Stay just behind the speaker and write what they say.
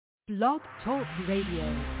Blog Talk Radio.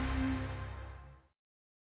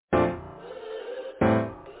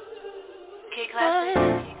 K-Classic.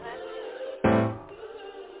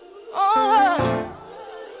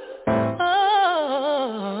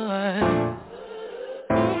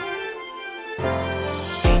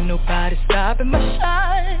 Ain't nobody stopping my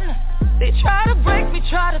shine. They try to break me,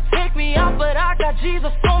 try to take me out, but I got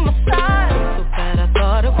Jesus on my side. So bad I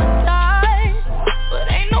thought it would die, but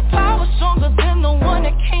ain't no power stronger than the one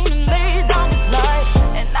that came and laid down his life.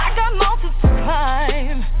 And I got mountains to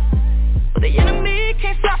climb, but the enemy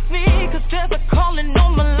can't stop me, cause there's a calling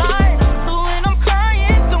on my life. So when I'm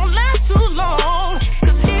crying, don't last too long,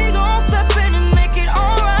 cause he gon' step in and make it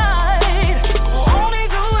alright. Won't he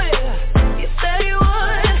do it? He said he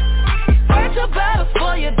would. Fight your battles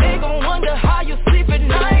for you, they gon' wonder how you sleep at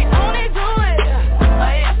night. Won't he do it?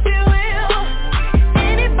 Yes he will.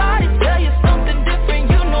 Anybody tell you something different,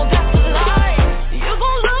 you know that's a lie. You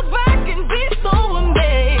gon' look back and be so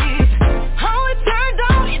amazed how it turned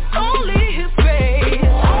out, it's only his grace.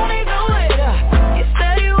 Won't he do it? He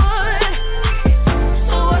said he would.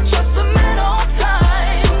 So I trust him at all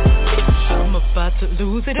times. I'm about to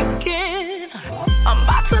lose it again. I'm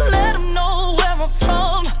about to let him know where I'm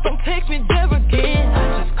from. Don't take me there again.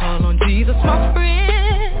 I just call on Jesus, my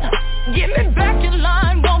friend. Get me back in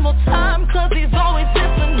line one more time, cause he's always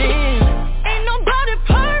listening. Ain't nobody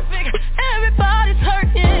perfect, everybody's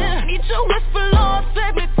hurting. Need your whisper, Lord,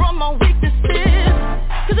 save me from my weaknesses,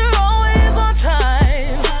 cause you're always on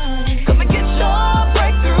time. Come and get your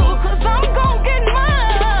breakthrough, cause I'm gon' get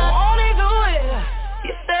mine. Won't he do it?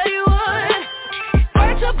 He said he would.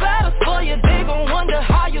 Fight your battles for you, they gon' wonder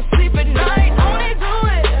how you sleep at night. Won't he do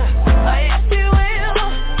it? Yes he will.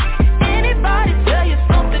 Anybody tell you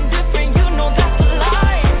something different, you know that's a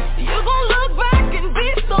lie. You gon' look back and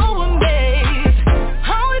be so amazed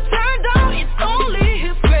how it turned out, it's only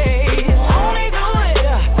his grace. Won't he do it?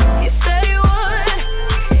 He said he would.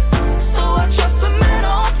 So I trust him at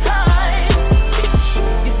all times.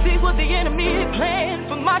 You see what the enemy planned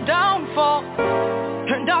for my downfall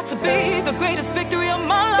turned out to be the greatest victory of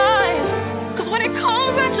my life. Cause when it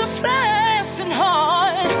comes at you fast and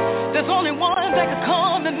hard, there's only one that can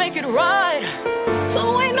come and make it right.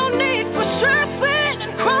 So ain't no need for stressing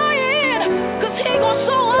and crying, cause he gon'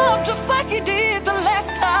 show up just like he did the last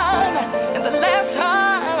time. And the last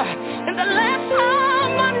time, and the last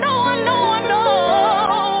time, I know.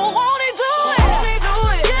 Won't he do it? Won't he do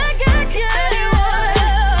it? Yeah. Said he would.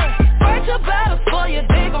 Fight your battles for you,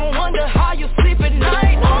 they gon' wonder how you sleep at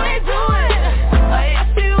night. Won't he do it? Yes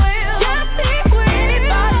he will. Yes he will.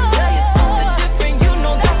 Anybody tell you something different, you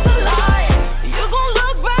know that's a lie. You gon'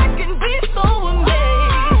 look back and be so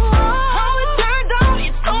amazed how it turned out,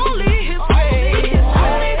 it's only his grace.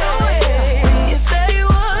 Won't he do it? He said he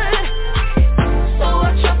would. So I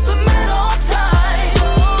trust him at all times.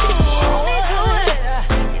 Won't he do it?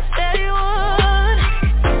 He said he would.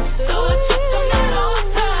 So I trust him at all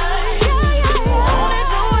times. Won't he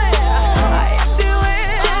do it? Yes he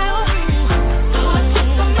will. So I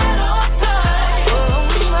trust him at all times.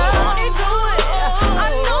 Won't he do it? I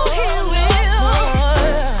know he will.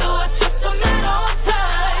 So I trust him at all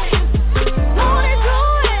times. Won't he do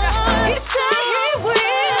it? He said he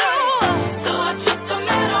will. So I trust him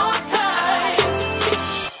at all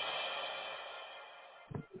times.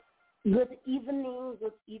 Good evening.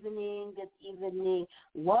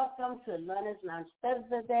 Welcome to Learner's Lounge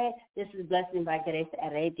Thursday. This is Blessing by Grace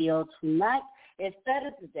at Radio tonight. It's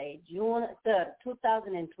Thursday, June 3rd,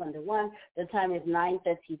 2021. The time is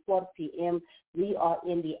 9:34 p.m. We are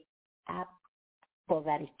in the Apple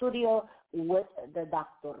Valley studio with the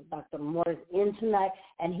Dr. Morris in tonight,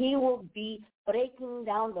 and he will be breaking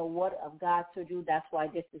down the Word of God to you. That's why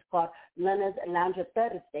this is called Learner's Lounge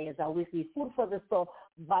Thursday. It's our weekly Food for the Soul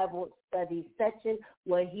Bible study session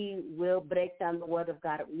where he will break down the Word of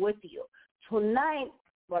God with you. Tonight,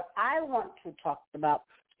 what I want to talk about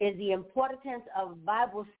is the importance of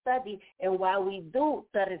Bible study and why we do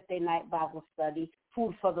Thursday night Bible study,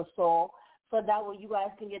 Food for the Soul, so that way you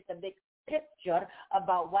guys can get the big picture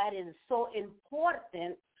about why it is so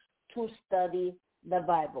important to study the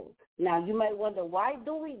Bible. Now, you might wonder, why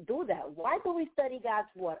do we do that? Why do we study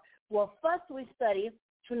God's Word? Well, first we study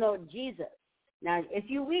to know Jesus. Now, if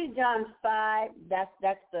you read John 5, that's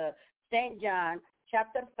the St. John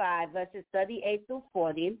chapter 5, verses 38 through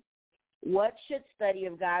 40, what should study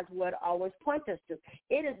of God's Word always point us to?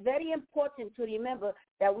 It is very important to remember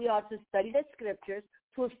that we are to study the Scriptures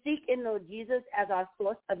to seek and know Jesus as our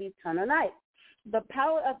source of eternal life. The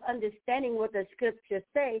power of understanding what the Scriptures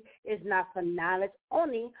say is not for knowledge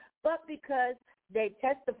only, but because they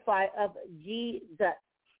testify of Jesus.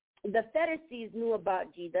 The Pharisees knew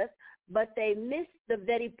about Jesus, but they missed the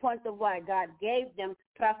very point of why God gave them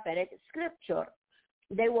prophetic scripture.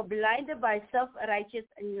 They were blinded by self-righteous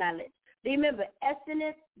knowledge. Remember,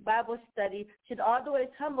 excellent Bible study should always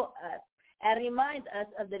humble us and remind us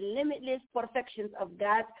of the limitless perfections of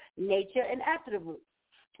God's nature and attributes.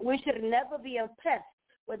 We should never be impressed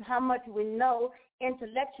with how much we know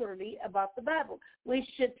intellectually about the Bible. We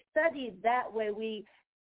should study that way we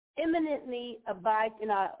eminently abide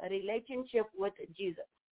in our relationship with Jesus.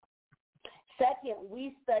 Second,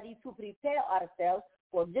 we study to prepare ourselves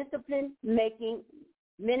for discipline-making,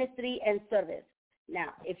 ministry, and service.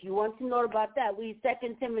 Now, if you want to know about that, we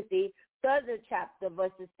 2 Timothy, 3rd chapter,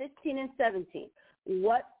 verses 16 and 17.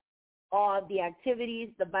 What are the activities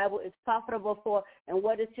the Bible is profitable for, and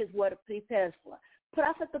what is his word prepares for?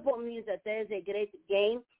 Profitable means that there is a great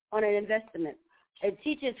gain on an investment. It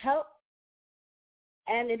teaches help,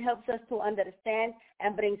 and it helps us to understand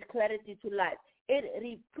and brings clarity to life. It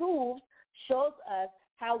reproves, shows us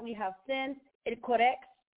how we have sinned. It corrects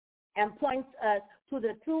and points us to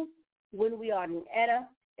the truth when we are in error.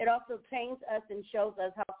 It also trains us and shows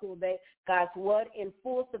us how to obey God's word in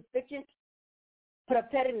full, sufficient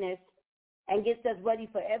preparedness, and gets us ready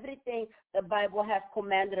for everything the Bible has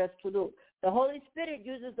commanded us to do. The Holy Spirit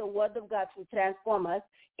uses the word of God to transform us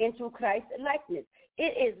into Christ's likeness.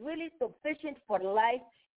 It is really sufficient for life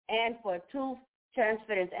and for truth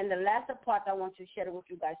transference. And the last part I want to share with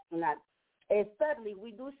you guys tonight is, thirdly,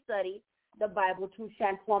 we do study the Bible to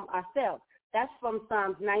transform ourselves. That's from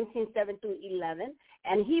Psalms 19:7-11,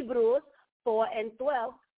 and Hebrews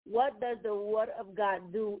 4:12. What does the word of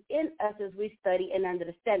God do in us as we study and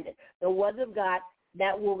understand it? The word of God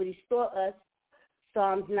that will restore us,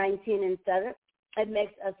 Psalms 19:7. It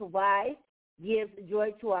makes us wise, gives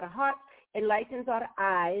joy to our hearts, enlightens our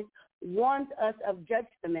eyes, warns us of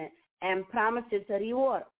judgment, and promises a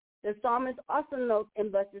reward. The psalmist also notes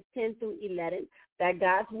in verses 10-11 that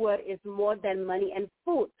God's word is more than money and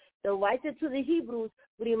food. The writer to the Hebrews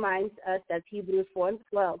reminds us that Hebrews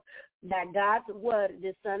 4:12, that God's word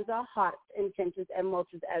discerns our hearts, intentions, and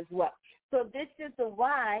motives as well. So this is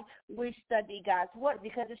why we study God's word,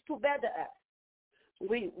 because it's to better us.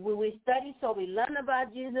 We study so we learn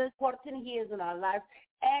about Jesus, important he is in our life,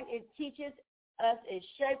 and it teaches us, it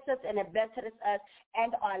shapes us, and it betters us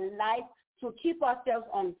and our life to keep ourselves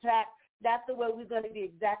on track. That's the way we're going to be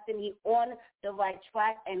exactly on the right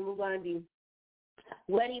track, and we're going to be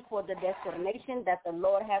ready for the destination that the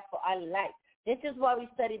Lord has for our life. This is why we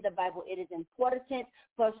study the Bible. It is important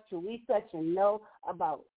for us to research and know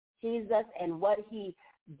about Jesus and what he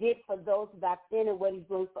did for those back then and what he's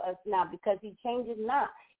doing for us now, because he changes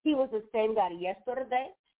not. He was the same God yesterday.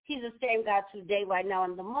 He's the same God today, right now,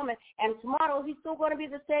 in the moment. And tomorrow, he's still going to be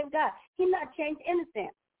the same God. He's not changed anything.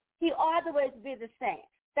 He always be the same.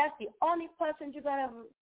 That's the only person you're going to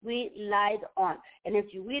rely on. And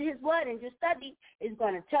if you read his word and just study, it's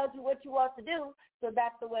going to tell you what you ought to do. So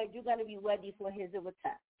that's the way you're going to be ready for his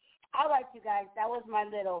return. All right, you guys, that was my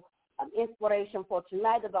little inspiration for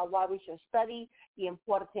tonight about why we should study, the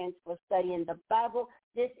importance for studying the Bible.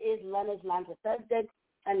 This is Leonard's Lounge Thursday,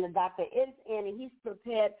 and the doctor is in, and he's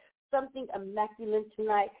prepared something immaculate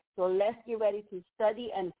tonight. So let's get ready to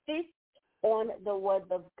study and feast on the word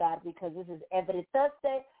of God, because this is every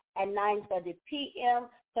Thursday at 9:30 p.m.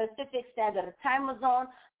 Pacific Standard Time Zone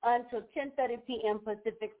until 10:30 p.m.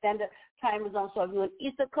 Pacific Standard Time Zone. So if you're on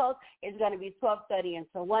East Coast, it's going to be 12:30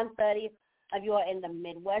 until 1:30. If you are in the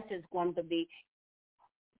Midwest, it's going to be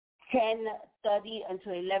 10:30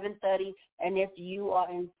 until 11:30. And if you are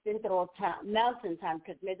in Central Time, Mountain Time,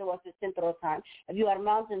 because Midwest is Central Time, if you are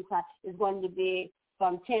Mountain Time, it's going to be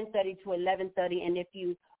from 10:30 to 11:30. And if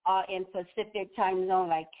you are in Pacific Time Zone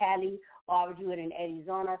like Cali, or if you're in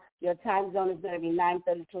Arizona, your time zone is going to be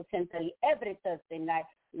 9:30 to 10:30 every Thursday night.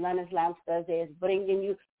 Leonard's Lounge Thursday is bringing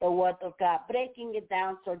you the word of God, breaking it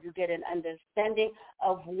down so you get an understanding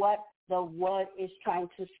of what the word is trying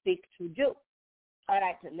to speak to you. All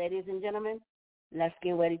right, ladies and gentlemen, let's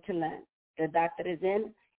get ready to learn. The doctor is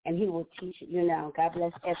in, and he will teach you now. God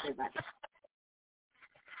bless everybody.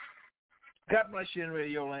 God bless you in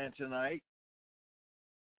Radio Land tonight.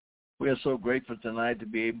 We are so grateful tonight to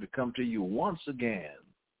be able to come to you once again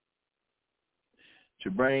to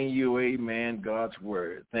bring you, amen, God's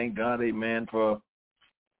word. Thank God, amen, for,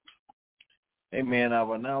 amen,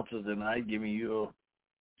 our announcer tonight giving you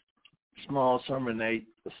a small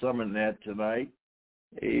sermonette tonight,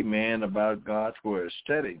 amen, about God's word.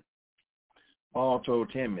 Study, Paul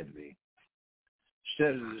told Timothy,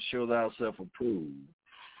 study to show thyself approved,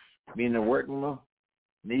 being a workman,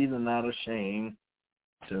 neither not ashamed,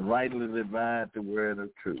 to rightly divide the word of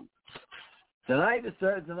truth. Tonight is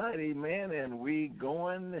Thursday night, amen, and we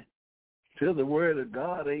going to the Word of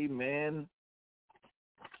God, amen.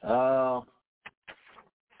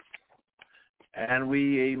 And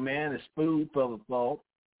we, amen, is food for the thought,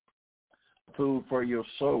 food for your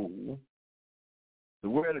soul. The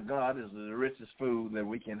Word of God is the richest food that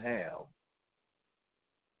we can have.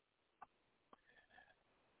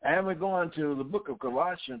 And we're going to the book of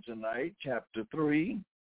Colossians tonight, chapter 3,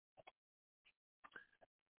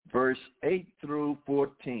 verse 8 through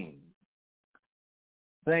 14.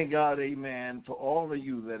 Thank God, amen, for all of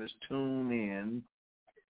you that is tuned in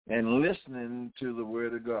and listening to the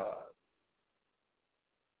Word of God.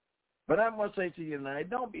 But I must say to you tonight,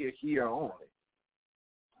 don't be a hearer only,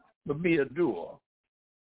 but be a doer.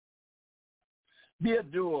 Be a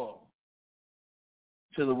doer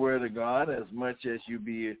to the Word of God as much as you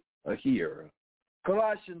be a hearer.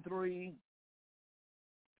 Colossians 3,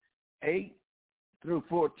 8 through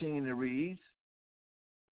 14, it reads,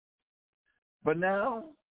 but now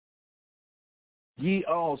ye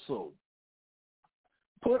also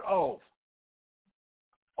put off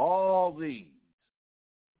all these: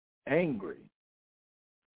 angry,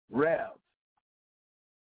 wrath,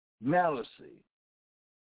 malice,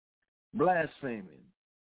 blaspheming,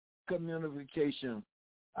 communication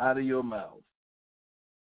out of your mouth.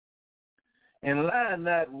 And lie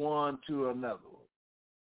not one to another,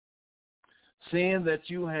 seeing that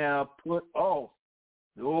you have put off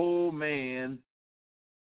the old man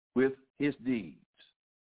with his deeds,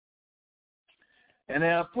 and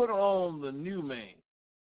have put on the new man,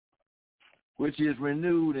 which is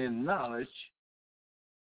renewed in knowledge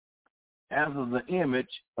after the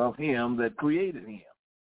image of him that created him.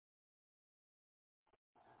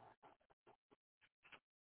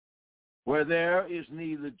 Where there is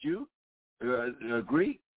neither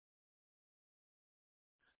Greek,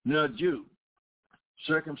 nor Jew,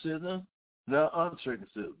 circumcision, nor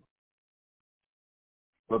uncircumcision,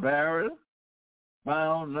 barbarian,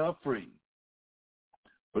 bound, nor free,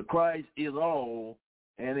 but Christ is all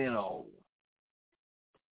and in all.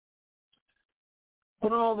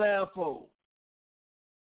 Put on therefore,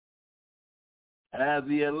 as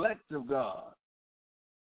the elect of God,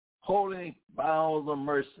 holy bowels of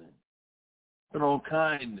mercy, put on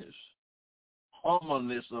kindness,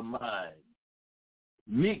 humbleness of mind,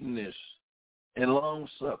 meekness, and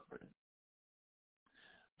long-suffering,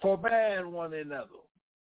 forbearing one another,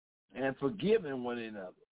 and forgiving one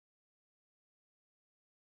another.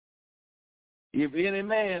 If any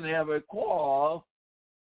man have a quarrel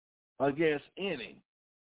against any,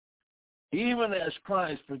 even as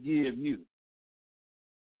Christ forgive you,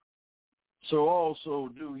 so also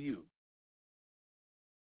do you.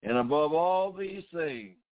 And above all these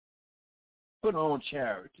things, put on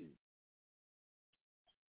charity,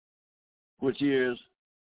 which is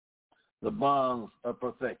the bonds of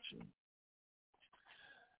perfection.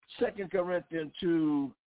 2 Corinthians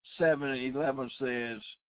 2, 7 and 11 says,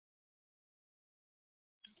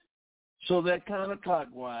 so that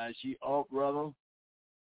counterclockwise ye ought rather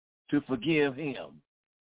to forgive him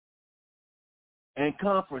and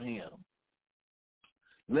comfort him,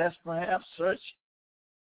 lest perhaps such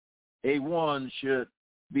a one should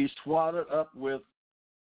be swallowed up with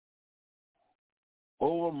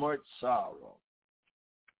overmuch sorrow.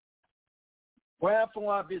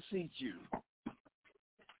 Wherefore I beseech you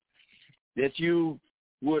that you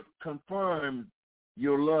would confirm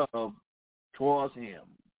your love towards him.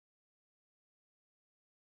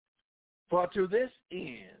 For to this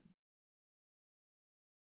end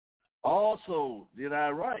also did I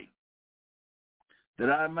write, that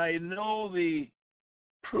I may know the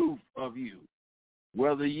proof of you,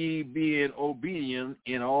 whether ye be obedient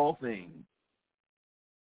in all things,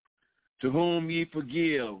 to whom ye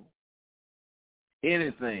forgive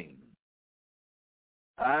anything,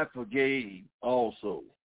 I forgave also.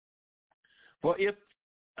 For if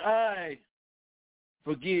I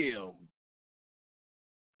forgive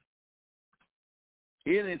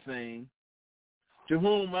anything, to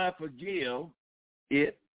whom I forgive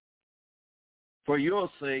it, for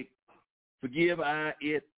your sake, forgive I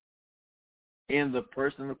it in the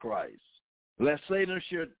person of Christ, lest Satan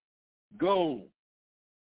should go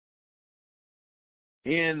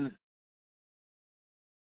in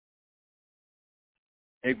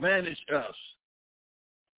avenge us,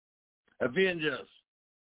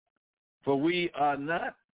 for we are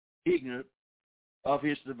not ignorant of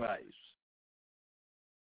his device.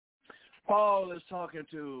 Paul is talking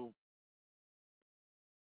to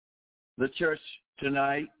the church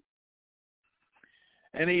tonight,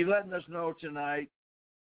 and he's letting us know tonight,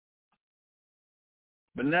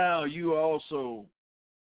 but now you also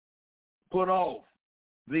put off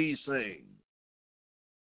these things: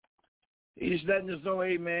 He's letting us know,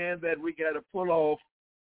 amen, that we got to pull off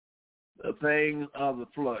the things of the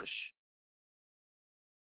flesh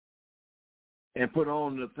and put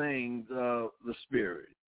on the things of the Spirit.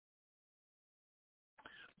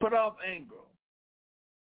 Put off anger.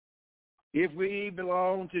 If we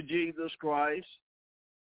belong to Jesus Christ,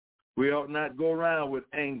 we ought not go around with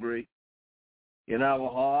angry in our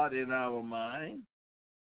heart, in our mind.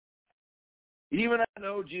 Even I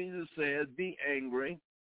know Jesus says, be angry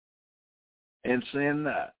and sin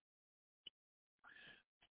not.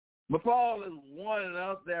 But Paul is warning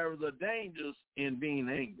us there are the dangers in being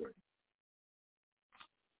angry.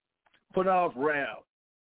 Put off wrath,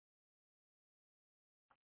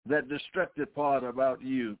 that destructive part about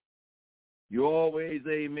you. You always,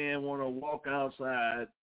 amen, want to walk outside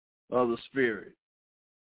of the Spirit.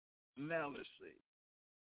 Malice.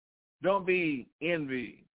 Don't be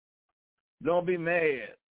envy. Don't be mad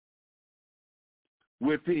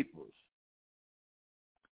with people.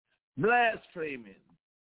 Blaspheming.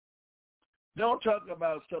 Don't talk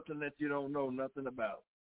about something that you don't know nothing about.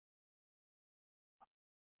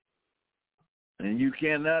 And you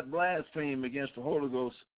cannot blaspheme against the Holy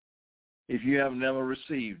Ghost if you have never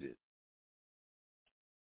received it.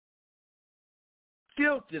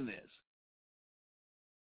 Filthiness.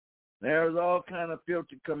 There's all kind of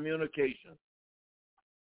filthy communication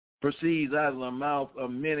proceeds out of the mouth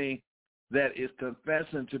of many that is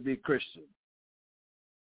confessing to be Christian.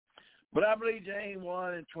 But I believe James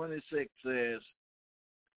 1:26 says,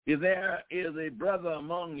 if there is a brother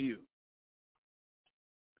among you,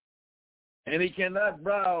 and he cannot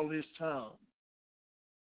bridle his tongue,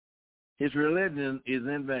 his religion is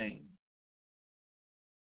in vain.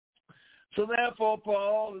 So therefore,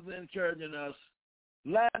 Paul is encouraging us,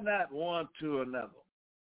 lie not one to another.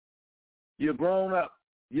 You're grown up.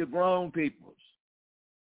 You're grown peoples.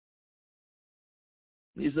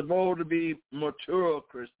 You're supposed to be mature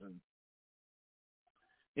Christians.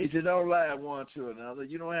 He said, don't lie one to another.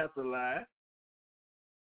 You don't have to lie.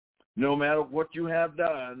 No matter what you have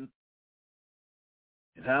done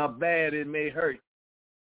and how bad it may hurt,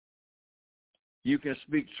 you can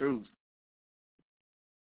speak truth.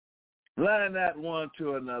 Lie not one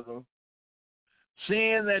to another,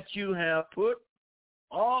 seeing that you have put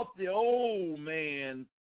off the old man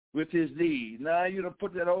with his deeds. Now you don't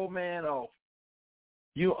put that old man off.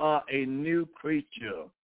 You are a new creature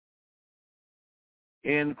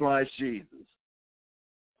in Christ Jesus.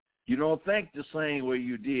 You don't think the same way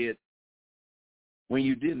you did when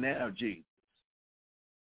you didn't have Jesus.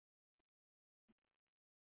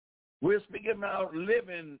 We're speaking about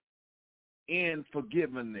living in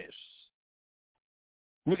forgiveness.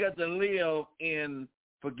 We got to live in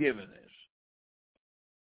forgiveness.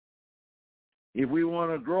 If we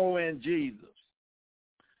want to grow in Jesus,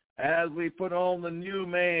 as we put on the new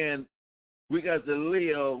man, we got to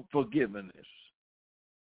live forgiveness.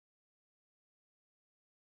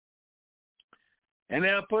 And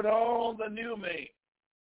now put on the new man,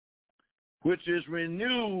 which is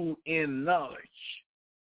renewed in knowledge,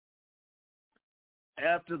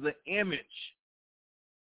 after the image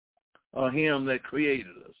of him that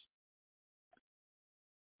created us.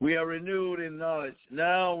 We are renewed in knowledge.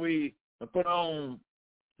 Now we put on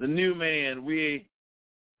the new man. We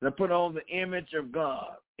put on the image of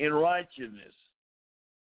God in righteousness,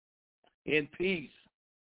 in peace,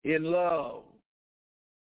 in love,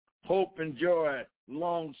 hope and joy,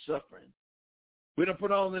 long-suffering. We don't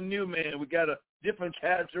put on the new man. We got a different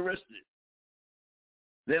characteristic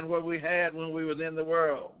than what we had when we were in the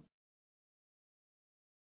world.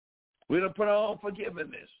 We don't put on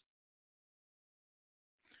forgiveness.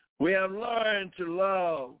 We have learned to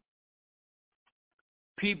love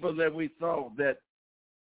people that we thought that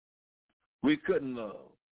we couldn't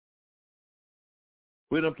love.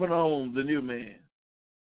 We don't put on the new man.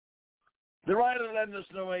 The writer letting us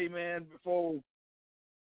know, amen, before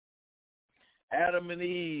Adam and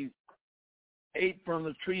Eve ate from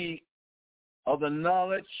the tree of the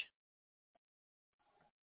knowledge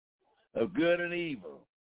of good and evil.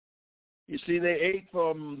 You see, they ate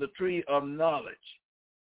from the tree of knowledge.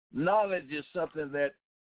 Knowledge is something that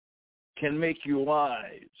can make you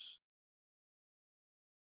wise.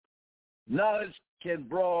 Knowledge can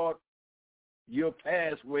broaden your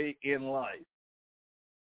pathway in life.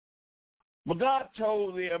 But God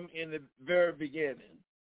told them in the very beginning,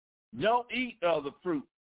 don't eat of the fruit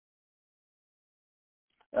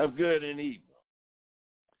of good and evil.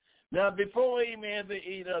 Now, before, amen, they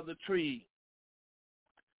eat of the tree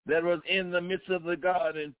that was in the midst of the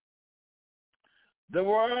garden, the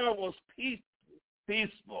world was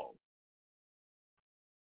peaceful.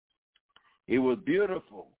 It was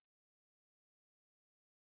beautiful.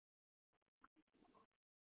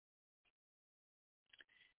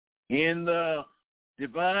 in the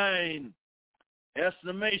divine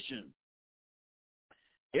estimation,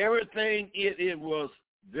 everything it was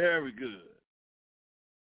very good.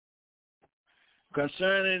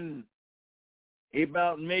 Concerning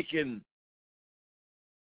about making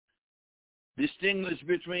distinguish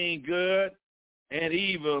between good and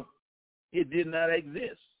evil, it did not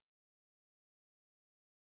exist.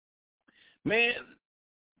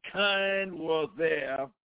 Mankind was there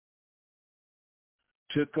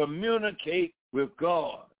to communicate with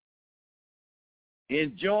God,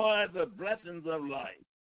 enjoy the blessings of life.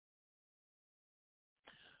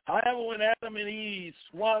 However, when Adam and Eve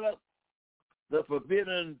swallowed the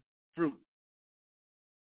forbidden fruit,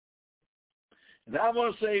 and I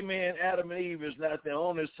want to say, man, Adam and Eve is not the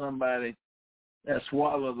only somebody that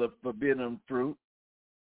swallowed the forbidden fruit.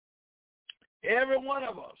 Every one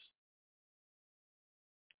of us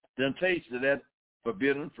done tasted that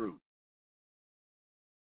forbidden fruit.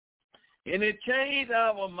 And it changed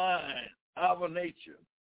our mind, our nature,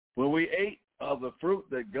 when we ate of the fruit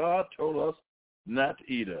that God told us not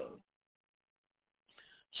to eat of.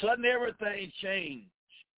 Suddenly everything changed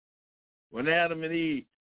when Adam and Eve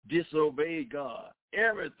disobeyed God.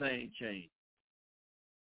 Everything changed.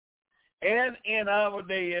 And in our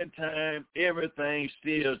day and time, everything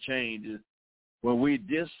still changes when we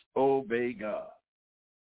disobey God.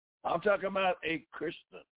 I'm talking about a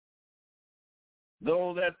Christian.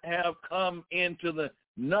 Those that have come into the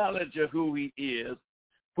knowledge of who he is.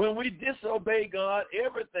 When we disobey God,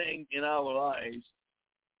 everything in our lives,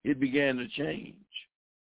 it began to change.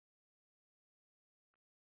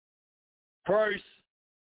 First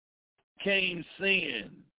came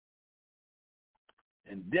sin,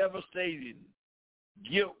 and devastating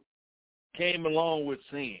guilt came along with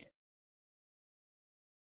sin,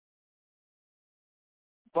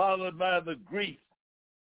 followed by the grief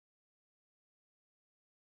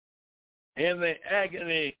and the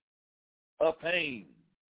agony of pain.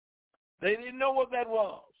 They didn't know what that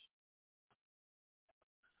was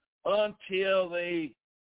until they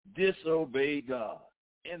disobeyed God.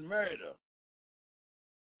 And murder.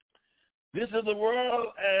 This is the world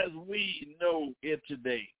as we know it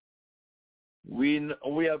today. We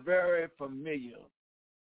are very familiar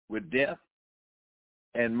with death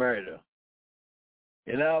and murder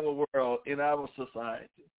in our world, in our society.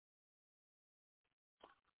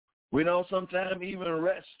 We don't sometimes even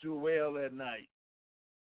rest too well at night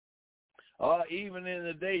or even in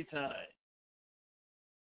the daytime,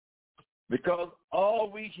 because all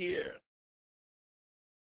we hear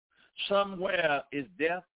somewhere is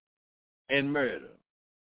death and murder.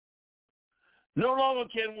 No longer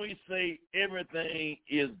can we say everything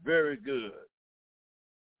is very good.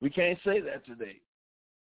 We can't say that today.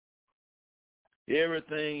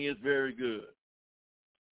 Everything is very good.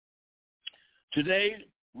 Today,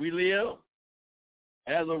 we live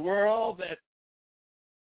as a world that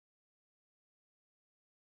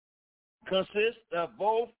consists of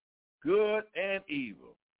both good and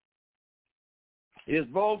evil. It's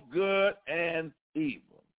both good and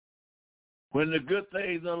evil. When the good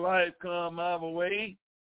things in life come our way,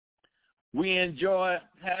 we enjoy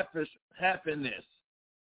happiness,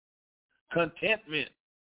 contentment,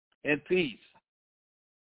 and peace.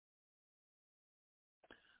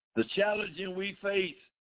 The challenging we face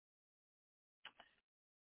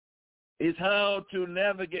is how to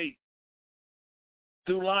navigate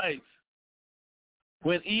through life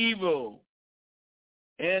when evil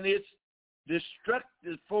and its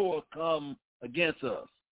destructive force come against us.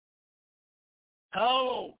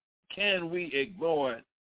 How can we ignore it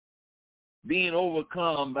being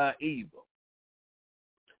overcome by evil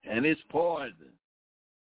and its poison?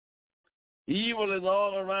 Evil is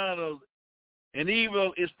all around us, and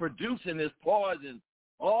evil is producing its poison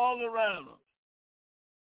all around us.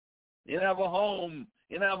 In our home,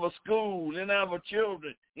 in our school, in our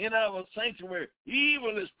children, in our sanctuary,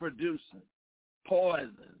 evil is producing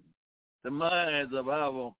poison the minds of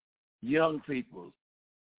our young people,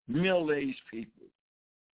 middle-aged people.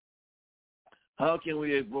 How can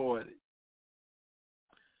we avoid it?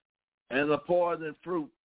 And the poison fruit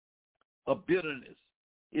of bitterness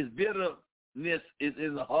is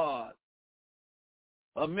in the heart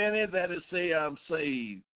of many that say, I'm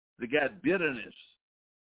saved. They got bitterness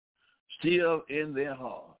still in their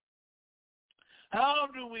heart. How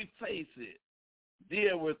do we face it,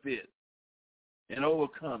 deal with it, and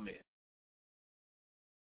overcome it?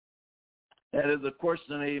 That is a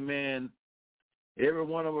question, amen, every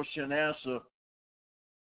one of us should answer,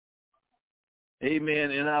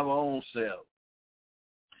 amen, in our own self.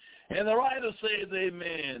 And the writer says,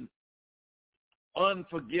 amen,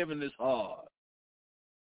 unforgiveness is hard.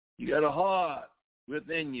 You got a heart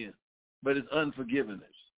within you but it's unforgiveness.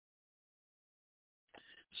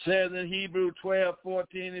 Says in Hebrews 12,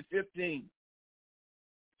 14, and 15,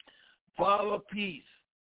 follow peace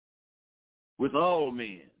with all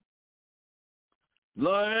men.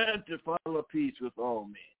 Learn to follow peace with all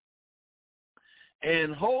men.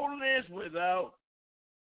 And holiness without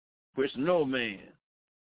which no man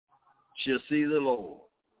shall see the Lord.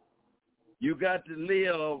 You got to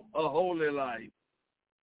live a holy life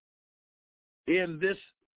in this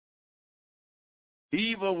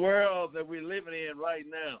evil world that we're living in right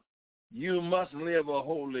now. You must live a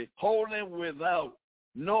holy without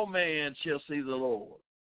no man shall see the Lord.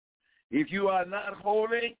 If you are not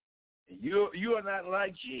holy, you are not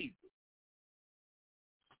like Jesus.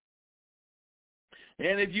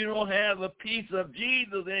 And if you don't have the peace of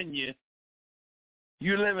Jesus in you,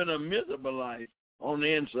 you live in a miserable life on the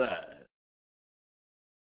inside.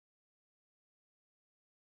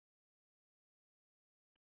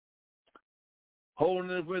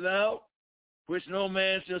 Holiness without, which no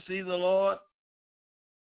man shall see the Lord,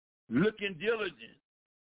 looking diligent,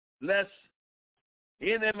 lest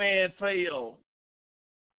any man fail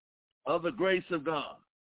of the grace of God.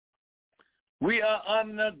 We are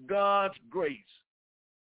under God's grace.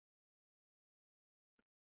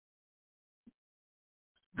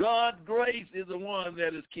 God's grace is the one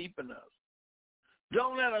that is keeping us.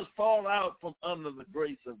 Don't let us fall out from under the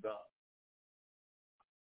grace of God.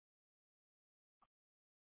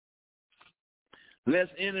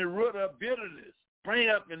 Lest any root of bitterness spring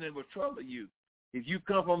up and it will trouble you. If you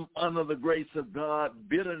come from under the grace of God,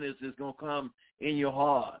 bitterness is going to come in your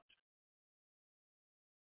heart.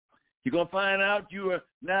 You're going to find out you are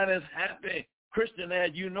not as happy Christian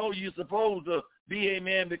as you know you're supposed to be,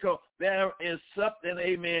 amen, because there is something,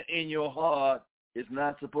 amen, in your heart. It's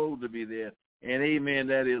not supposed to be there. And, amen,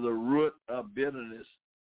 that is a root of bitterness.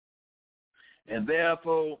 And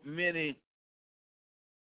therefore, many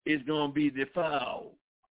is going to be defiled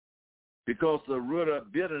because the root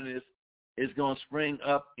of bitterness is going to spring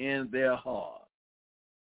up in their heart.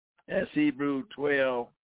 That's Hebrews 12,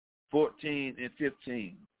 14, and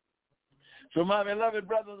 15. So, my beloved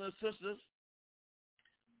brothers and sisters,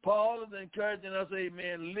 Paul is encouraging us,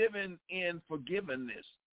 amen, living in forgiveness,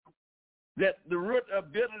 that the root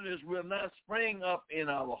of bitterness will not spring up in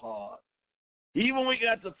our heart. Even we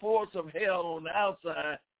got the force of hell on the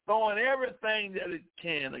outside, throwing everything that it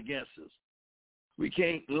can against us. We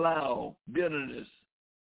can't allow bitterness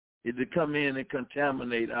to come in and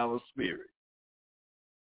contaminate our spirit.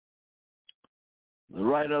 The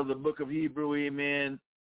writer of the book of Hebrews, amen,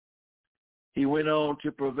 he went on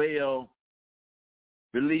to prevail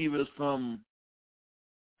believers from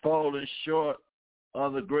falling short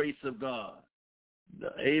of the grace of God.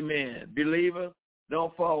 Amen. Believer,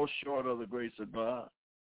 don't fall short of the grace of God.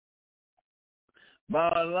 By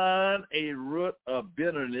allowing a root of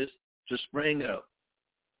bitterness to spring up.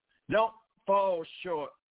 Don't fall short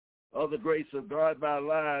of the grace of God by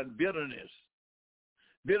allowing bitterness.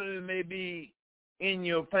 Bitterness may be in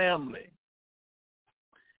your family.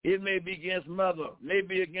 It may be against mother,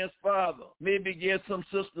 maybe against father, maybe against some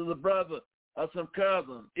sister or brother or some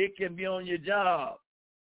cousin. It can be on your job.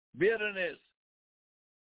 Bitterness.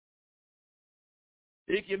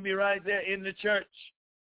 It can be right there in the church.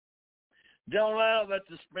 Don't allow that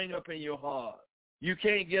to spring up in your heart. You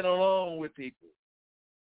can't get along with people.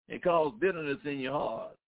 It causes bitterness in your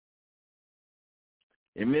heart.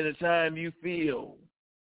 And many times you feel,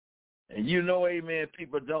 and you know, amen,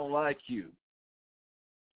 people don't like you.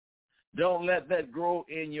 Don't let that grow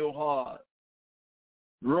in your heart.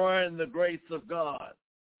 Ruin the grace of God,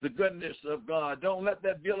 the goodness of God. Don't let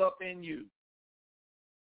that build up in you.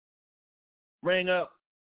 Bring up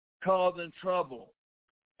causing trouble.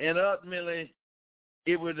 And ultimately,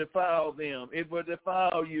 it will defile them. It will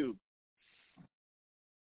defile you.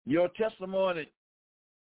 Your testimony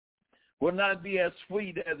will not be as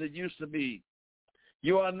sweet as it used to be.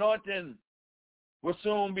 Your anointing will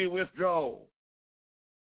soon be withdrawn.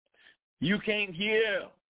 You can't hear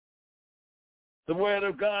the word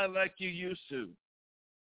of God like you used to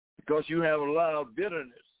because you have allowed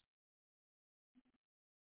bitterness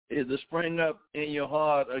is to spring up in your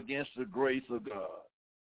heart against the grace of God.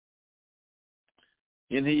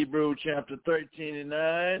 In Hebrews chapter 13 and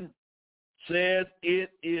 9 says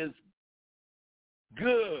it is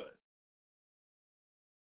good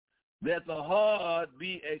that the heart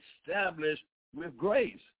be established with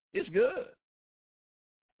grace. It's good.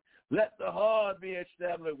 Let the heart be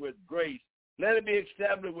established with grace. Let it be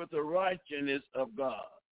established with the righteousness of God,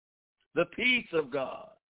 the peace of God,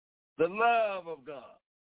 the love of God.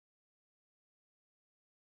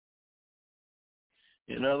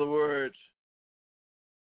 In other words,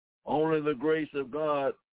 Only the grace of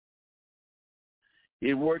God,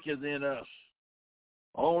 it worketh in us.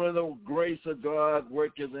 Only the grace of God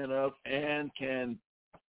worketh in us and can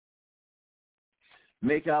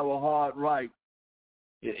make our heart right.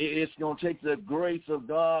 It's going to take the grace of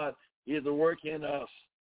God is to work in us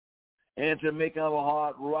and to make our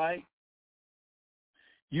heart right.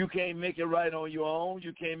 You can't make it right on your own.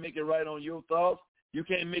 You can't make it right on your thoughts. You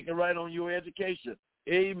can't make it right on your education.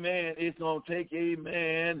 Amen. It's going to take,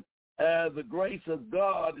 amen, the grace of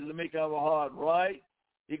God to make our heart right.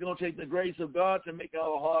 It's going to take the grace of God to make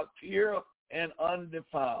our heart pure and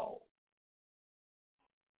undefiled.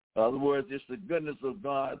 In other words, it's the goodness of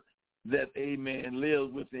God that, amen,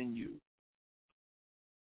 lives within you.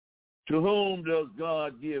 To whom does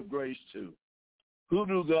God give grace to? Who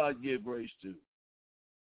do God give grace to?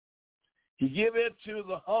 He give it to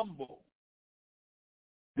the humble.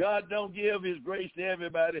 God don't give his grace to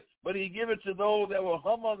everybody, but he give it to those that will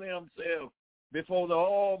humble themselves before the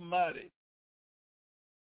Almighty.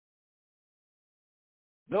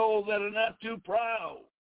 Those that are not too proud.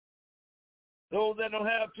 Those that don't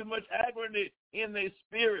have too much agony in their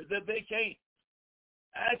spirit that they can't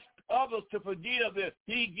ask others to forgive them.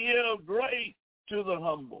 He gives grace to the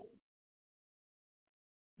humble.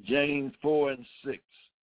 James 4 and 6.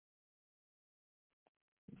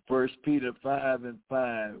 1 Peter 5 and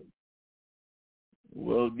 5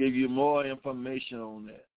 will give you more information on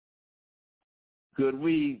that. Could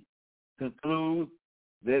we conclude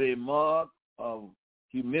that a mark of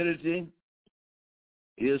humility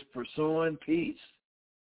is pursuing peace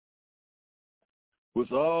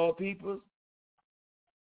with all people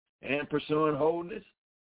and pursuing holiness?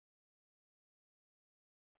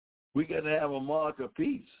 We got to have a mark of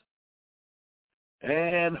peace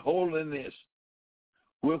and holiness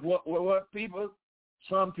with what people?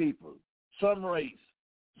 Some people, some race,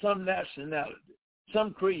 some nationality,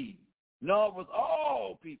 some creed, nor with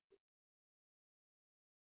all people.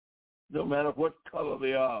 No matter what color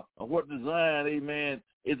they are or what design, amen,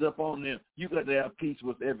 is upon them, you got to have peace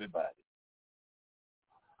with everybody.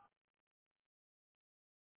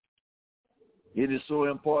 It is so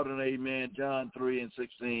important, amen, John 3 and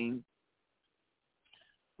 16,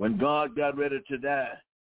 when God got ready to die,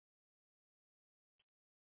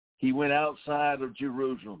 he went outside of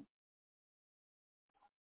Jerusalem.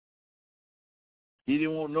 He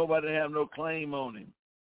didn't want nobody to have no claim on him.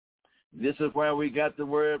 This is where we got the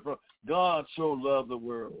word from. God so loved the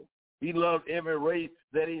world. He loved every race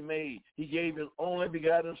that he made. He gave his only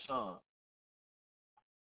begotten Son,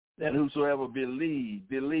 that whosoever believe.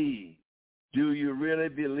 Do you really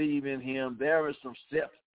believe in him? There are some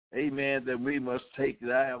steps, amen, that we must take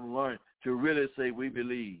that I have learned to really say we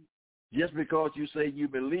believe. Just because you say you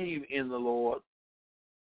believe in the Lord,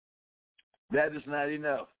 that is not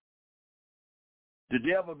enough. The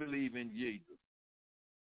devil believe in Jesus.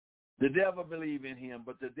 The devil believe in him,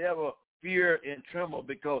 but the devil fear and tremble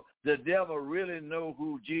because the devil really know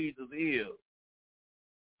who Jesus is.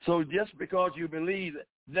 So just because you believe,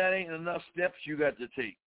 that ain't enough steps you got to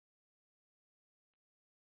take.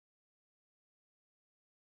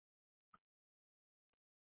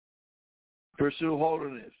 Pursue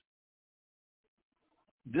holiness.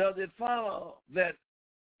 Does it follow that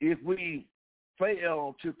if we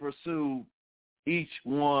fail to pursue each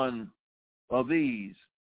one of these,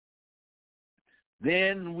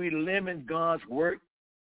 then we limit God's work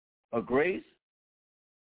of grace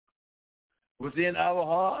within our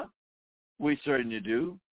heart? We certainly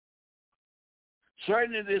do.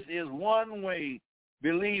 Certainly this is one way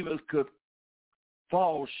believers could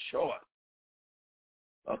fall short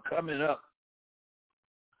of coming up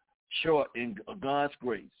short in God's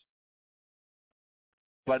grace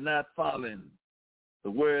by not following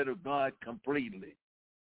the word of God completely.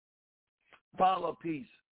 Follow peace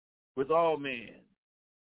with all men,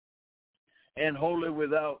 and holy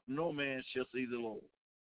without no man shall see the Lord.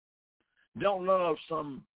 Don't love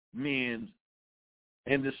some men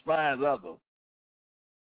and despise others,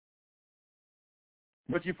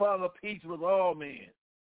 but you follow peace with all men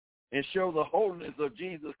and show the holiness of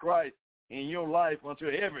Jesus Christ in your life unto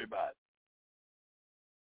everybody.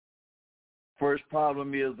 First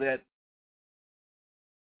problem is that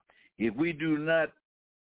if we do not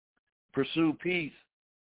pursue peace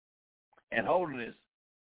and holiness,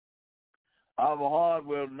 our heart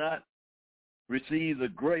will not receive the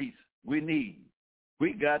grace we need.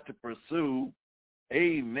 We got to pursue,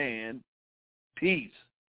 amen, peace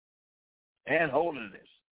and holiness.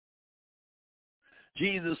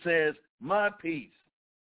 Jesus says, my peace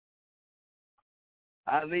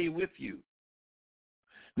I leave with you.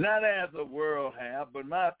 Not as the world have, but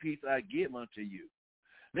my peace I give unto you.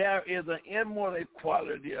 There is an immortal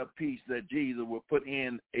quality of peace that Jesus will put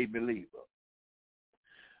in a believer.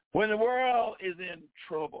 When the world is in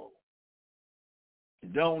trouble,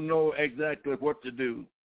 don't know exactly what to do,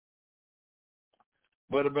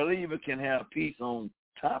 but a believer can have peace on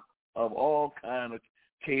top of all kind of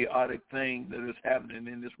chaotic things that is happening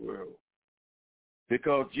in this world,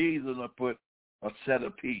 because Jesus will put a set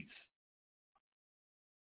of peace.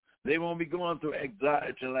 They won't be going through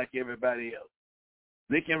anxiety like everybody else.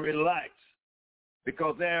 They can relax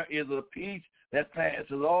because there is a peace that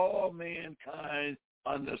passes all mankind's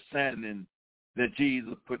understanding that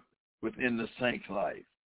Jesus put within the saint's life.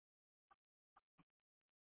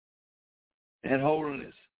 And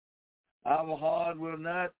holiness. Our heart will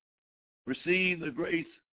not receive the grace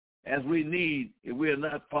as we need if we are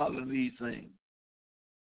not following these things.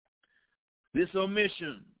 This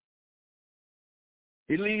omission,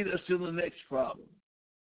 it leads us to the next problem.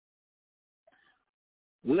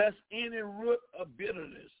 Lest any root of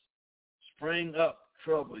bitterness spring up,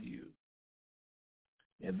 trouble you,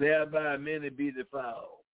 and thereby many be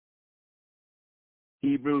defiled.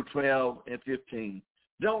 Hebrews 12:15.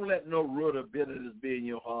 Don't let no root of bitterness be in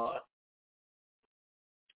your heart.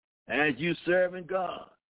 As you serving God,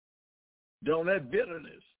 don't let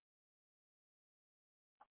bitterness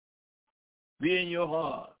be in your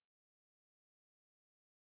heart.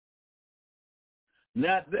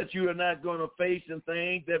 Not that you are not going to face some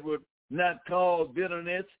things that would not cause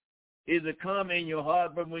bitterness, is to come in your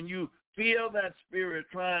heart, but when you feel that spirit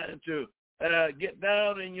trying to get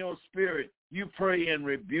down in your spirit, you pray and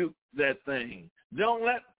rebuke that thing. Don't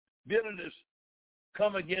let bitterness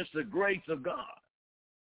come against the grace of God.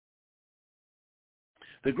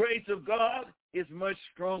 The grace of God is much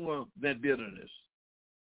stronger than bitterness.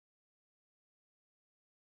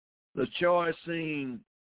 The choice seems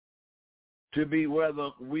to be whether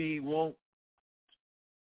we want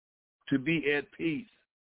to be at peace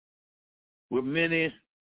with many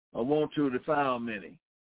or want to defile many.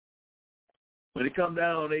 When it comes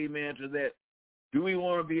down, amen, to that, do we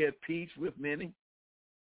want to be at peace with many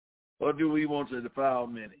or do we want to defile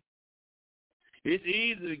many? It's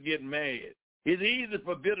easy to get mad. It's easy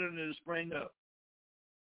for bitterness to spring up.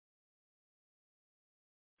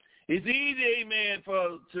 It's easy, amen,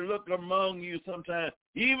 to look among you sometimes,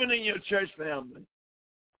 even in your church family,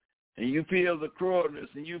 and you feel the cruelness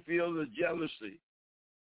and you feel the jealousy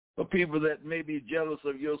of people that may be jealous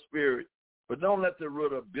of your spirit. But don't let the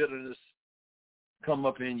root of bitterness come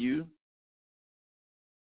up in you.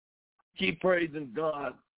 Keep praising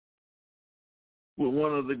God with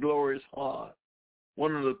one of the glorious heart,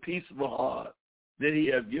 one of the peaceful heart that he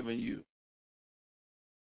has given you.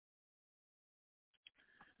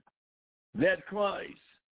 That Christ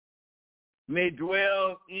may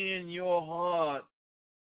dwell in your heart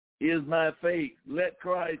is my faith. Let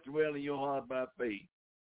Christ dwell in your heart by faith.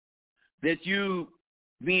 That you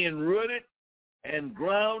being rooted and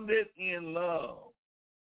grounded in love.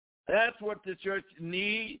 That's what the church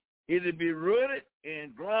needs, is to be rooted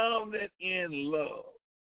and grounded in love.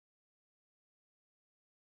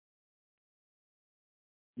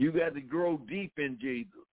 You got to grow deep in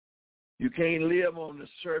Jesus. You can't live on the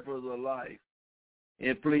surface of life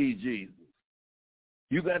and please Jesus.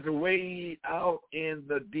 You got to wade out in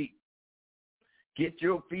the deep. Get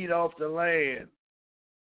your feet off the land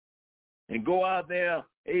and go out there,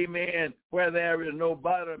 amen, where there is no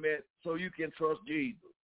bottom at, so you can trust Jesus.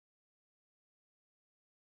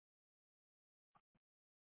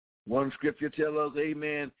 One scripture tells us,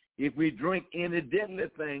 amen, if we drink any deadly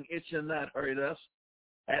thing, it shall not hurt us.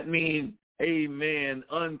 That means, amen,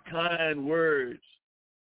 unkind words.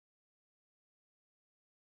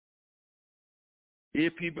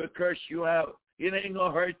 If people curse you out, it ain't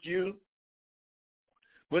going to hurt you.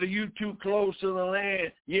 But if you too close to the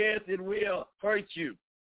land, yes, it will hurt you.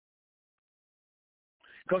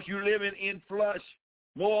 Because you're living in flesh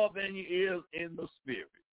more than you is in the spirit.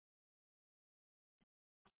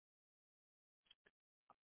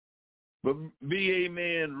 But be,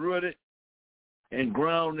 amen, rooted and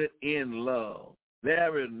grounded in love.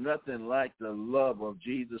 There is nothing like the love of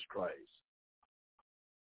Jesus Christ.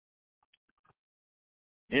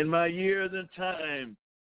 In my years and time,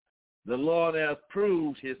 the Lord has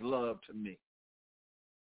proved his love to me.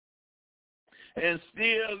 And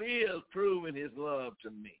still is proving his love to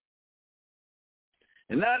me.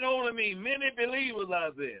 And not only me, many believers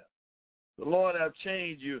out there, the Lord has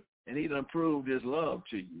changed you and he done proved his love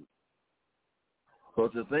to you.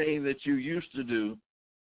 Because the thing that you used to do,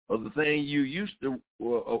 or the thing you used to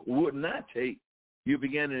or would not take, you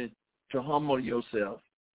began to humble yourself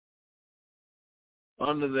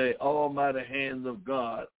under the almighty hands of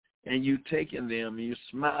God, and you taking them and you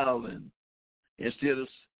smiling instead of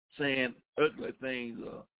saying ugly things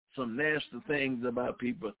or some nasty things about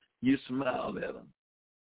people, you smile at them.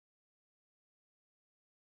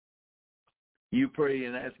 You pray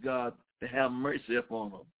and ask God to have mercy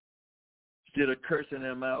upon them. Instead of cursing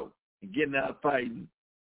them out and getting out fighting,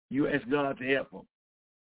 you ask God to help them.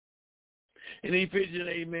 In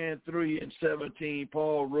Ephesians, 3:17,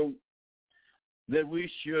 Paul wrote that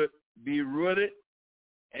we should be rooted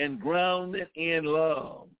and grounded in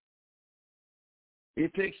love.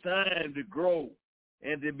 It takes time to grow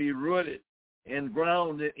and to be rooted and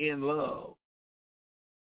grounded in love.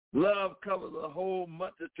 Love covers a whole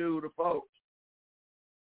multitude of faults.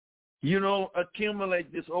 You don't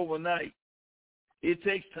accumulate this overnight. It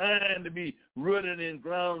takes time to be rooted and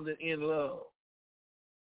grounded in love.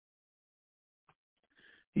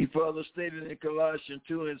 He further stated in Colossians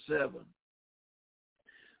 2:7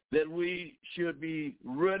 that we should be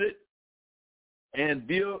rooted and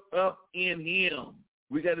built up in him.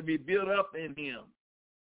 We got to be built up in him.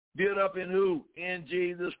 Built up in who? In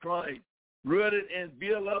Jesus Christ. Rooted and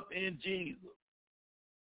built up in Jesus.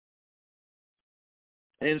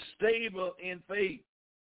 And stable in faith.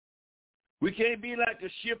 We can't be like a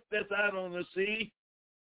ship that's out on the sea.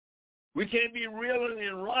 We can't be reeling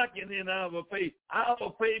and rocking in our faith.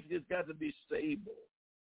 Our faith has got to be stable.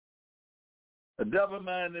 A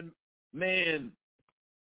double-minded man,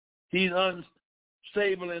 he's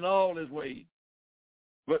unstable in all his ways.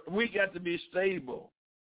 But we got to be stable.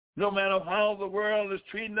 No matter how the world is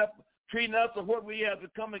treating us or what we have to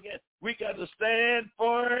come against, we got to stand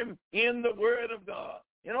firm in the Word of God.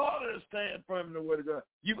 In order to stand firm in the Word of God,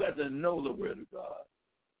 you got to know the Word of God.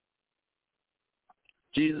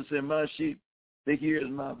 Jesus said, my sheep, they hear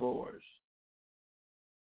my voice,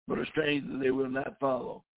 but a stranger they will not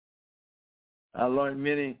follow. I learned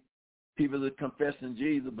many people that confess in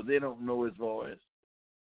Jesus, but they don't know his voice.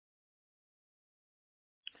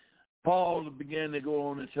 Paul began to go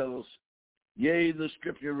on and tell us, yea, the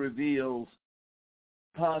scripture reveals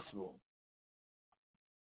possible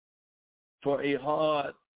for a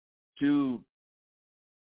heart to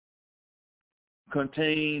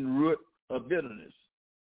contain root of bitterness,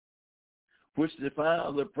 which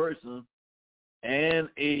defiles a person, and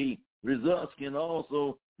a result can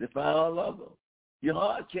also defile others. Your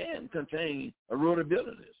heart can contain a root of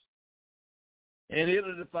bitterness, and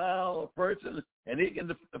it'll defile a person, and it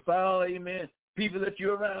can defile, amen, people that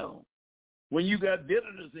you're around. When you got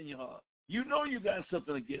bitterness in your heart, you know you got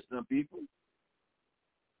something against them people.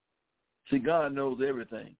 See, God knows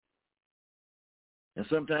everything. And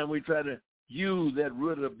sometimes we try to use that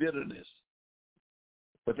root of bitterness,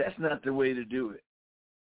 but that's not the way to do it.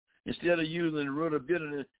 Instead of using the root of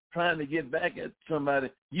bitterness, trying to get back at somebody,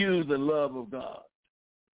 use the love of God.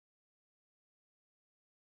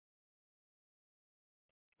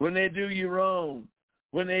 When they do you wrong,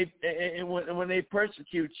 when they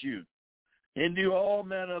persecute you and do all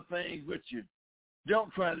manner of things with you,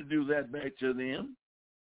 don't try to do that back to them.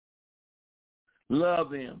 Love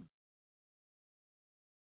them.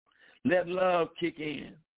 Let love kick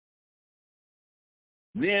in.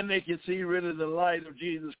 Then they can see really the light of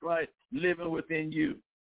Jesus Christ living within you.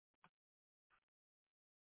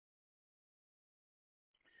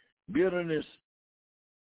 Bitterness,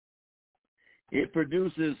 it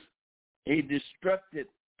produces a destructive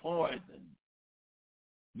poison.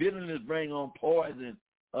 Bitterness brings on poison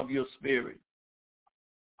of your spirit.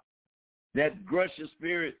 That gracious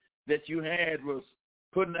spirit that you had was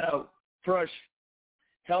putting out fresh,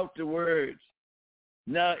 healthy words.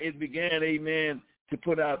 Now it began, amen, to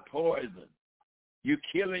put out poison. You're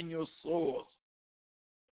killing your source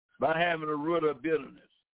by having a root of bitterness.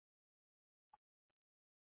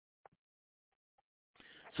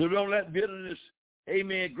 So don't let bitterness,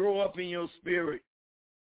 amen, grow up in your spirit.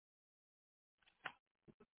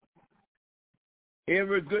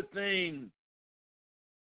 Every good thing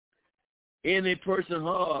in a person's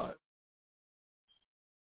heart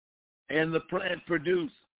and the plant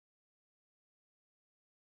produce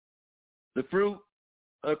the fruit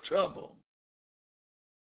of trouble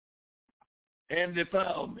and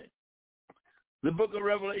defilement. The book of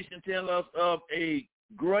Revelation tells us of a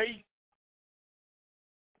great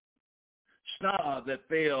star that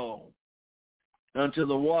fell unto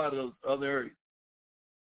the waters of the earth.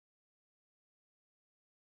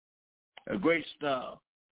 A great star.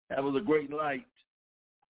 That was a great light.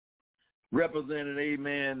 Represented,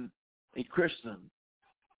 amen, a Christian.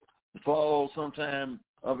 The fall sometime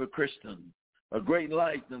of a Christian. A great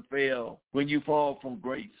light that fell when you fall from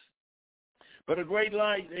grace. But a great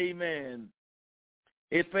light, amen,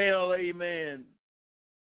 it fell, amen,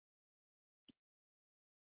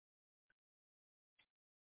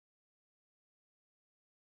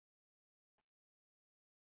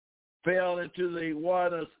 fell into the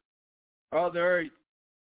waters of the earth.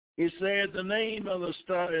 It said the name of the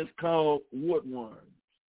star is called woodworm.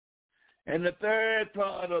 And the third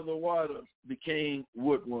part of the waters became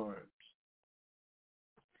woodworms.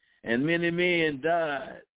 And many men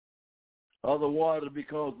died of the water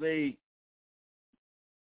because they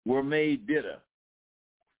were made bitter.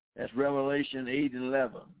 That's Revelation 8 and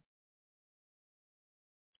 11.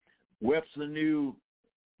 Webster New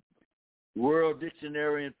World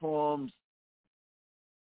Dictionary informs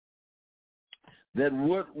that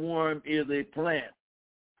woodworm is a plant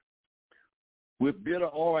with bitter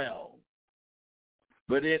oil,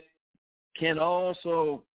 but it can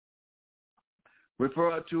also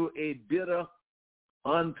refer to a bitter,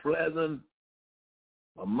 unpleasant,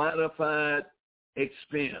 or modified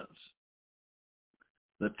experience,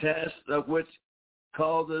 the test of which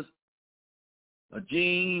causes a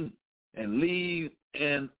gene and leave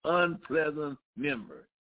an unpleasant memory.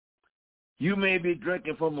 You may be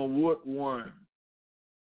drinking from a woodworm.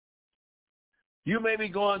 You may be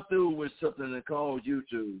going through with something that causes you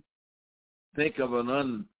to think of an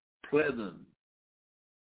unpleasant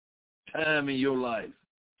time in your life.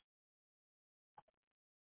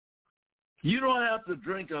 You don't have to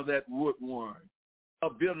drink of that woodworm. A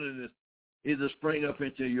bitterness is to spring up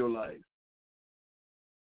into your life.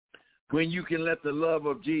 When you can let the love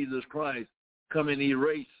of Jesus Christ come and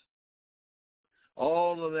erase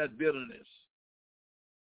all of that bitterness.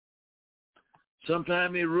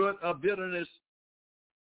 Sometimes a root of bitterness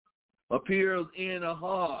appears in a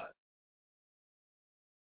heart,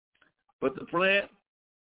 but the plant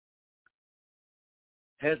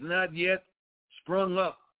has not yet sprung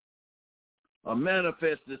up or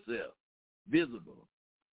manifest itself, visible.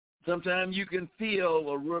 Sometimes you can feel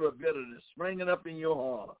a root of bitterness springing up in your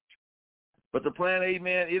heart. But the plant,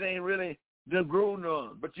 amen, it ain't really done grown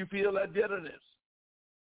on, but you feel that bitterness.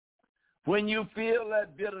 When you feel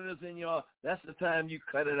that bitterness in your heart, that's the time you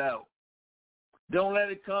cut it out. Don't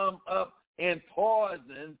let it come up and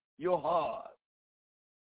poison your heart.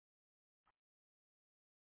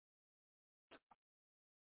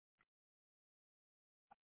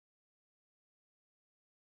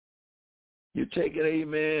 You take it,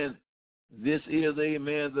 amen. This is,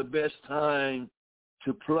 amen, the best time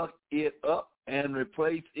to pluck it up and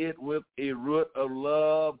replace it with a root of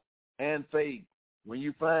love and faith. When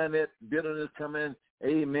you find that bitterness coming,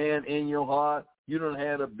 amen, in your heart, you done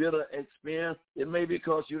had a bitter experience. It may be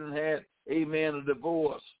because you done had, amen, a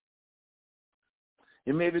divorce.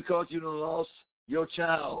 It may be because you done lost your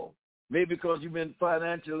child. Maybe because you've been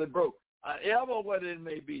financially broke. However what it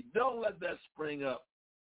may be, don't let that spring up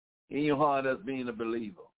in your heart as being a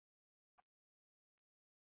believer.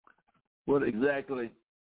 What exactly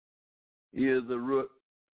is the root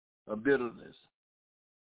of bitterness?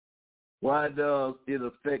 Why does it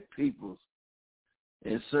affect people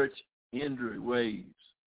in such injury ways?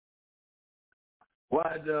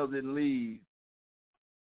 Why does it lead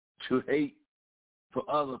to hate for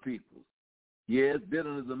other people? Yes,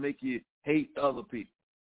 bitterness will make you hate other people.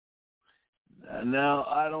 Now,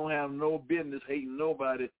 I don't have no business hating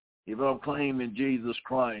nobody if I'm claiming Jesus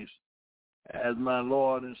Christ as my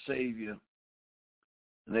Lord and Savior.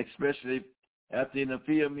 And especially after He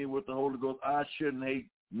filled me with the Holy Ghost, I shouldn't hate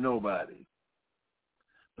nobody.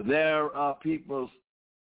 But there are people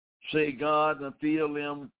say God and fill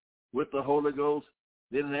them with the Holy Ghost.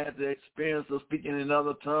 They didn't have the experience of speaking in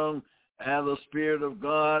other tongues, have the Spirit of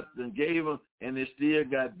God and gave them, and they still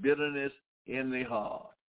got bitterness in their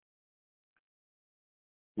heart.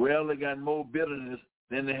 Well, they got more bitterness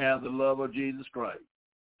than they have the love of Jesus Christ.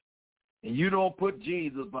 And you don't put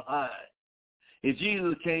Jesus behind. If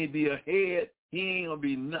Jesus can't be a head, He ain't going to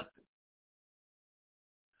be nothing.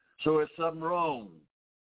 So it's something wrong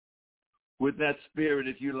with that spirit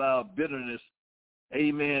if you allow bitterness,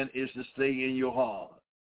 amen, is to stay in your heart.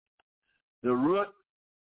 The root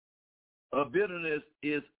of bitterness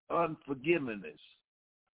is unforgiveness.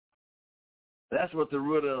 That's what the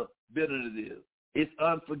root of bitterness is. It's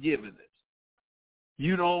unforgiveness.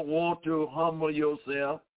 You don't want to humble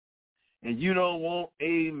yourself, and you don't want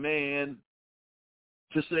a man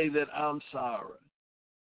to say that I'm sorry.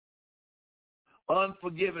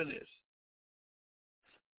 Unforgiveness.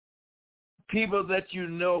 People that you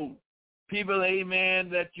know, people, amen,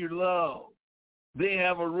 that you love, they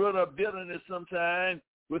have a root of bitterness sometimes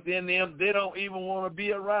within them. They don't even want to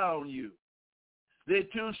be around you. They're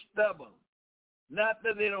too stubborn. Not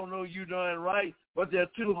that they don't know you're doing right, but they're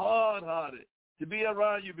too hard-hearted to be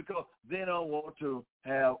around you because they don't want to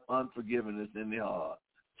have unforgiveness in their heart.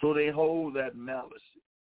 So they hold that malice.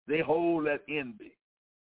 They hold that envy.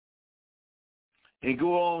 and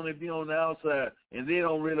go on and be on the outside, and they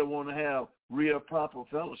don't really want to have real proper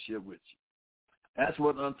fellowship with you. That's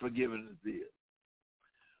what unforgiveness is.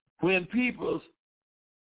 When people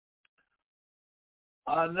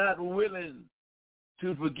are not willing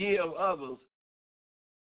to forgive others,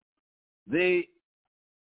 the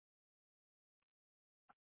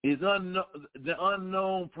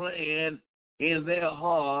unknown plan in their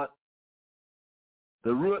heart,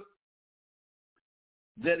 the root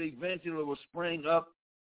that eventually will spring up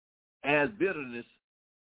as bitterness.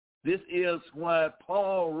 This is why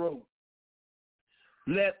Paul wrote,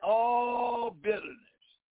 let all bitterness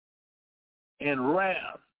and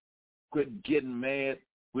wrath, quit getting mad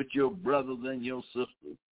with your brothers and your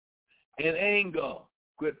sisters, and anger,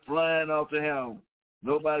 quit flying off the helm.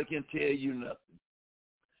 Nobody can tell you nothing.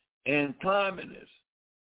 And clamminess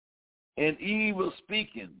and evil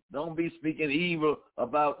speaking. Don't be speaking evil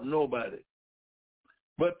about nobody.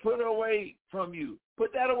 But put away from you.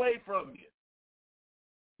 Put that away from you.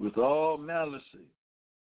 With all malice.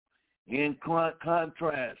 In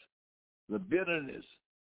contrast, the bitterness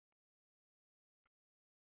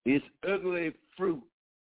is ugly fruit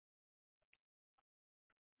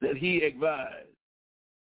that he advised.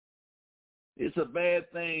 It's a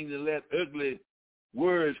bad thing to let ugly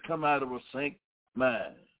words come out of a saint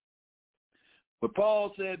mind. But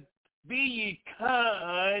Paul said, be ye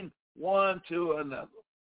kind one to another.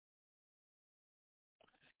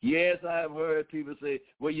 Yes, I've heard people say,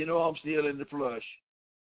 well, you know, I'm still in the flesh.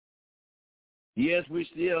 Yes, we're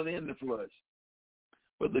still in the flesh.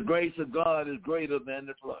 But the grace of God is greater than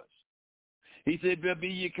the flesh. He said, be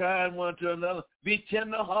ye kind one to another. Be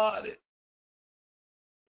tender-hearted.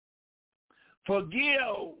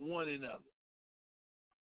 Forgive one another.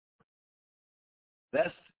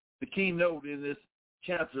 That's the keynote in this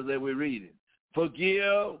chapter that we're reading.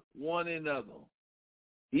 Forgive one another,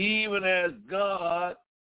 even as God,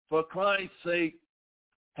 for Christ's sake,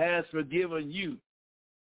 has forgiven you.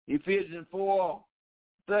 Ephesians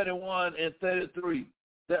 4:31 and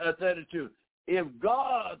 32. If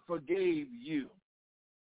God forgave you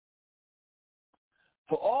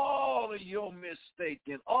for all of your mistakes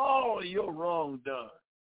and all of your wrong done,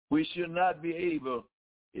 we should not be able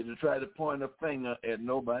to try to point a finger at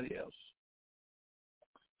nobody else.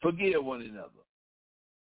 Forgive one another.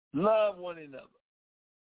 Love one another.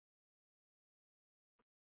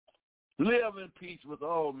 Live in peace with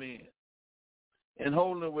all men, and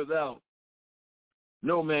wholly without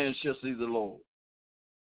no man shall see the Lord.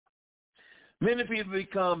 Many people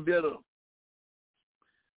become bitter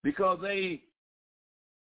because they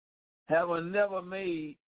have never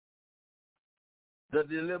made the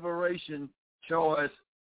deliberation choice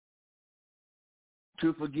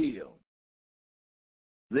to forgive.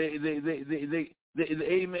 They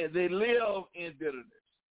amen. They live in bitterness.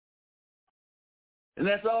 And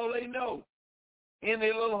that's all they know. In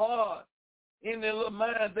their little heart, in their little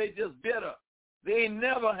mind, they just bitter. They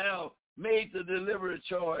never have made the deliberate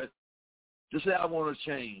choice to say, I want to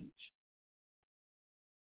change.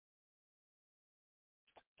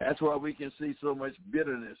 That's why we can see so much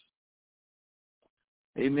bitterness,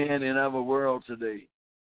 amen, in our world today.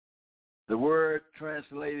 The word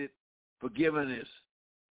translated forgiveness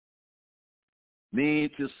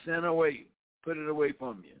means to send away, put it away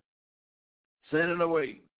from you. Send it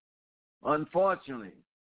away. Unfortunately,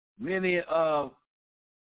 many of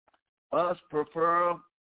us prefer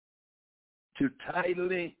to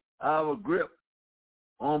tighten our grip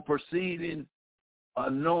on perceiving or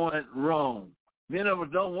knowing wrong. Many of us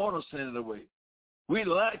don't want to send it away. We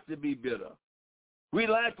like to be bitter. We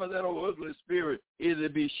like for that old ugly spirit to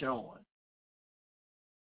be shown.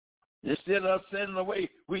 Instead of sending it away,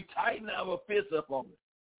 we tighten our fists up on it.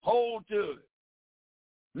 Hold to it.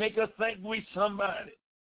 Make us think we somebody.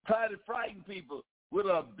 Try to frighten people with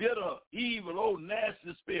a bitter, evil, old,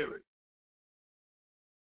 nasty spirit.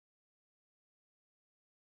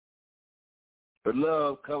 But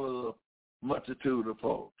love covers a multitude of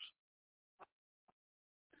faults.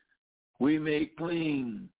 We may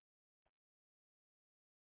clean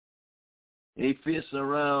a fist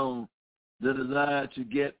around the desire to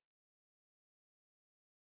get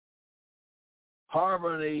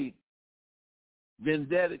harboring a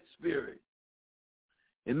vindictive spirit.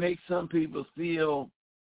 It makes some people feel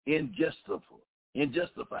injustified.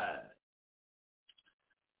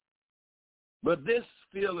 But this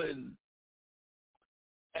feeling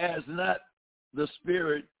as not the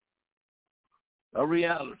spirit of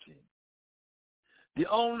reality. The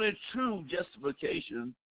only true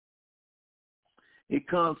justification, it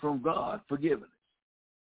comes from God, forgiveness.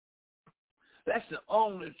 That's the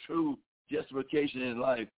only true justification in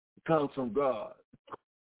life. It comes from God.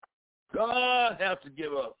 God has to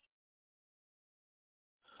give us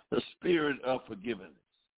the spirit of forgiveness.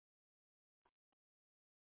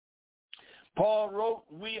 Paul wrote,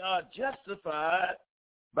 we are justified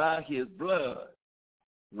by his blood.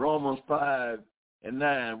 Romans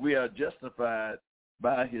 5:9, we are justified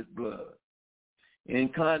by his blood. In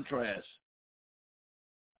contrast,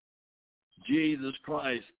 Jesus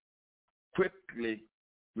Christ quickly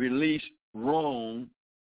released wrong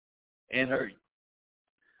and hurt.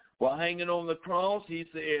 While hanging on the cross, he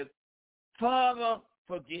said, Father,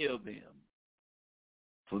 forgive them,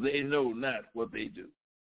 for they know not what they do.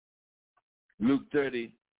 Luke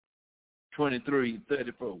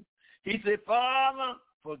 30:23-34. He said, Father,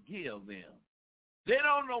 forgive them. They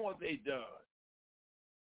don't know what they've done.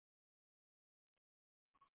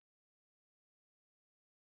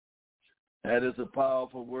 That is a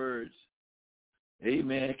powerful words.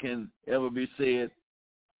 Amen. Can ever be said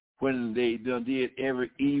when they done did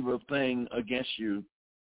every evil thing against you.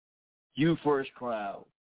 You first cry out,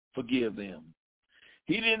 forgive them.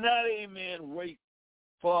 He did not, amen, wait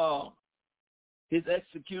for his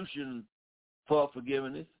execution for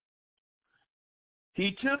forgiveness.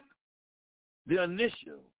 He took the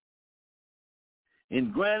initiative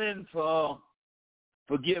in granting for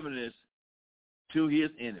forgiveness to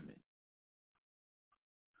his enemy.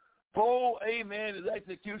 For, amen, his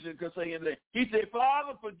execution could say in there, he said,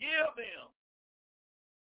 Father, forgive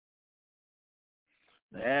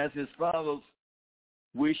them. As his fathers,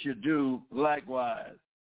 we should do likewise.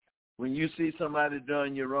 When you see somebody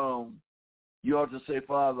done you wrong, you ought to say,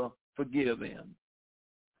 Father, forgive them.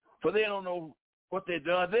 For they don't know what they've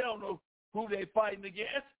done. They don't know who they're fighting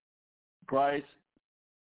against. Christ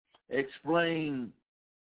explained.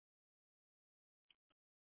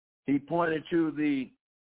 He pointed to the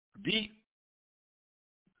deep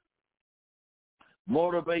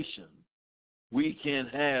motivation we can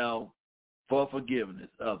have for forgiveness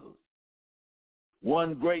others.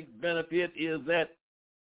 One great benefit is that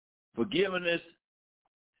forgiveness,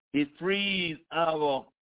 it frees our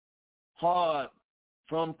heart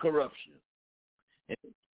from corruption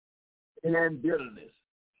and bitterness.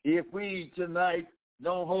 If we tonight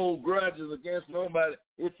don't hold grudges against nobody,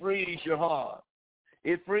 it frees your heart.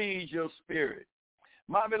 It frees your spirit.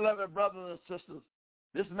 My beloved brothers and sisters,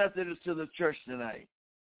 this message is to the church tonight.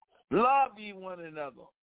 Love ye one another,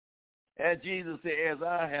 as Jesus said, as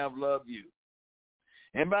I have loved you.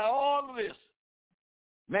 And by all of this,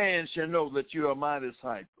 man shall know that you are my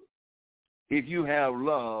disciples, if you have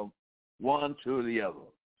love one to the other.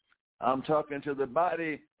 I'm talking to the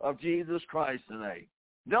body of Jesus Christ tonight.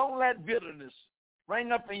 Don't let bitterness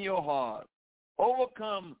spring up in your heart.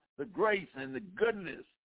 Overcome the grace and the goodness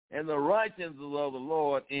and the righteousness of the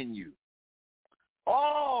Lord in you.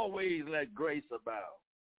 Always let grace abound.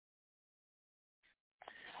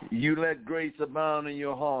 You let grace abound in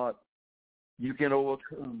your heart, you can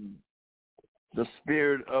overcome the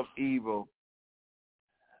spirit of evil.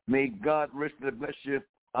 May God richly bless you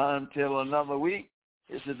until another week.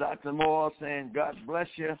 This is Dr. Moore saying God bless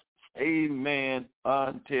you. Amen.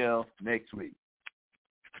 Until next week.